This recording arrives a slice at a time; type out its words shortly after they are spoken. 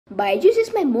BYJU'S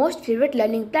is my most favorite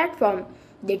learning platform.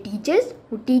 The teachers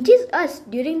who teaches us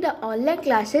during the online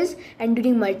classes and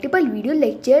during multiple video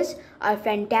lectures are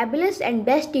fantabulous and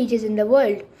best teachers in the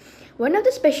world. One of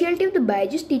the specialty of the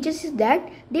BYJU'S teachers is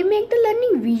that they make the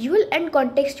learning visual and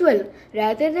contextual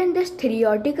rather than just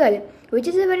theoretical, which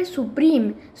is a very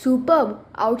supreme, superb,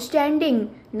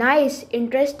 outstanding, nice,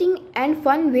 interesting and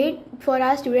fun way for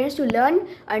our students to learn,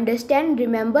 understand,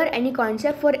 remember any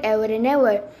concept forever and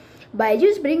ever.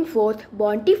 BYJU'S bring forth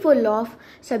bountiful of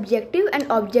subjective and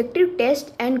objective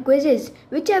tests and quizzes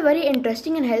which are very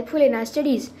interesting and helpful in our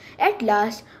studies. At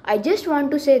last, I just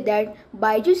want to say that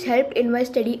BYJU'S helped in my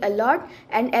study a lot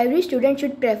and every student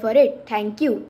should prefer it. Thank you.